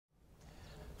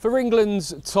For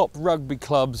England's top rugby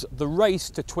clubs, the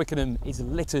race to Twickenham is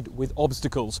littered with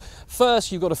obstacles.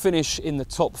 First, you've got to finish in the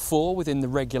top 4 within the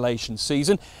regulation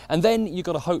season, and then you've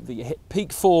got to hope that you hit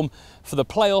peak form for the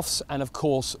playoffs and, of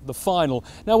course, the final.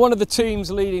 Now, one of the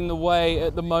teams leading the way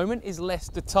at the moment is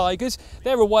Leicester Tigers.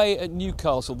 They're away at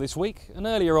Newcastle this week, and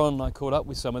earlier on I caught up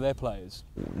with some of their players.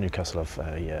 Newcastle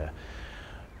have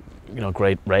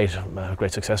great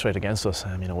success rate against us.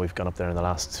 We've gone up there in the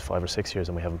last 5 or 6 years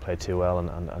and we haven't played too well,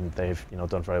 and they've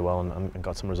done very well and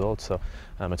got some results. So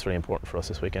it's really important for us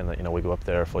this weekend that we go up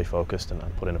there fully focused and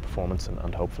put in a performance,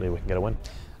 and hopefully we can get a win.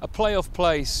 A playoff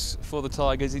place for the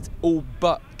Tigers, it's all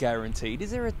but guaranteed.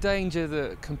 Is there a danger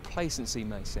that complacency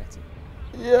may set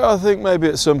in? Yeah, I think maybe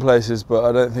at some places, but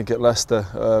I don't think at Leicester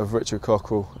with Richard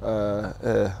Cockrell.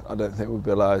 I don't think we'd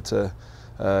be allowed to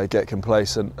get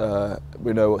complacent.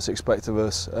 We know what's expected of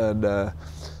us, and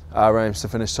our aim is to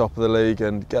finish top of the league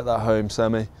and get that home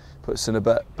semi, puts us in a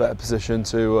better position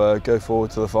to go forward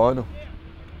to the final.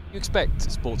 You expect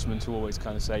sportsmen to always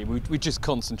kind of say, we're just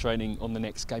concentrating on the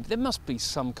next game, but there must be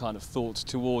some kind of thoughts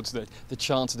towards the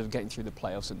chances of getting through the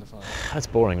playoffs in the final. That's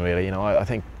boring, really. I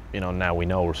think now we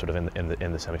know we're sort of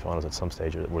in the semi-finals at some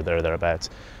stage. We're thereabouts.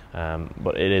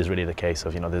 But it is really the case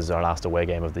of this is our last away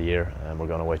game of the year, and we're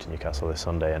going away to Newcastle this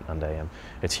Sunday, and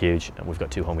it's huge. And we've got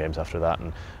 2 home games after that,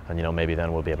 and maybe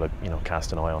then we'll be able to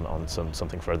cast an eye on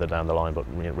something further down the line. But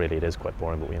really, it is quite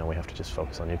boring. But we have to just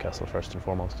focus on Newcastle first and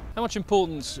foremost. How much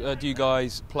importance do you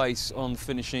guys place on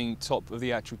finishing top of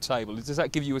the actual table? Does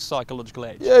that give you a psychological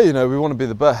edge? Yeah, we want to be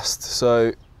the best.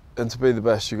 And to be the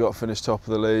best, you've got to finish top of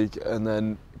the league and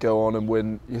then go on and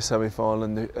win your semi-final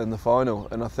and the final.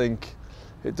 And I think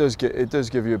it does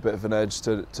give you a bit of an edge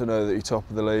to know that you're top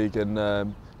of the league and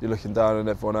you're looking down on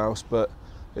everyone else. But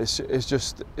it's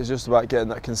just about getting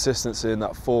that consistency and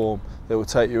that form that will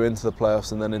take you into the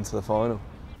playoffs and then into the final.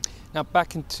 Now,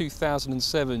 back in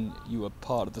 2007, you were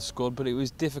part of the squad, but it was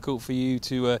difficult for you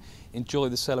to enjoy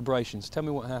the celebrations. Tell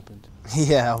me what happened.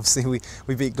 Yeah, obviously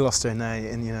we beat Gloucester in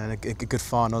a good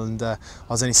final, and I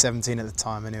was only 17 at the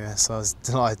time anyway, so I was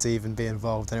delighted to even be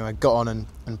involved. Anyway, got on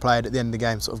and played at the end of the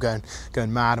game, sort of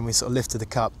going mad, and we sort of lifted the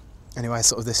cup. Anyway,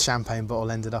 sort of this champagne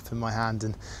bottle ended up in my hand,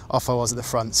 and off I was at the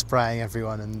front spraying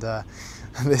everyone, and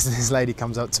this lady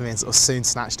comes up to me and sort of soon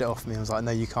snatched it off me and was like,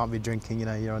 no, you can't be drinking, you're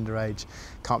underage,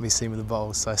 can't be seen with a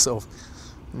bottle. So I sort of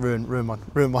ruined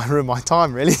my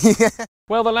time, really.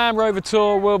 Well, the Land Rover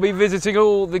Tour will be visiting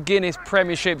all the Guinness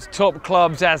Premiership's top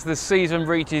clubs as the season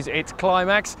reaches its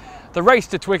climax. The race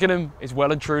to Twickenham is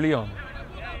well and truly on.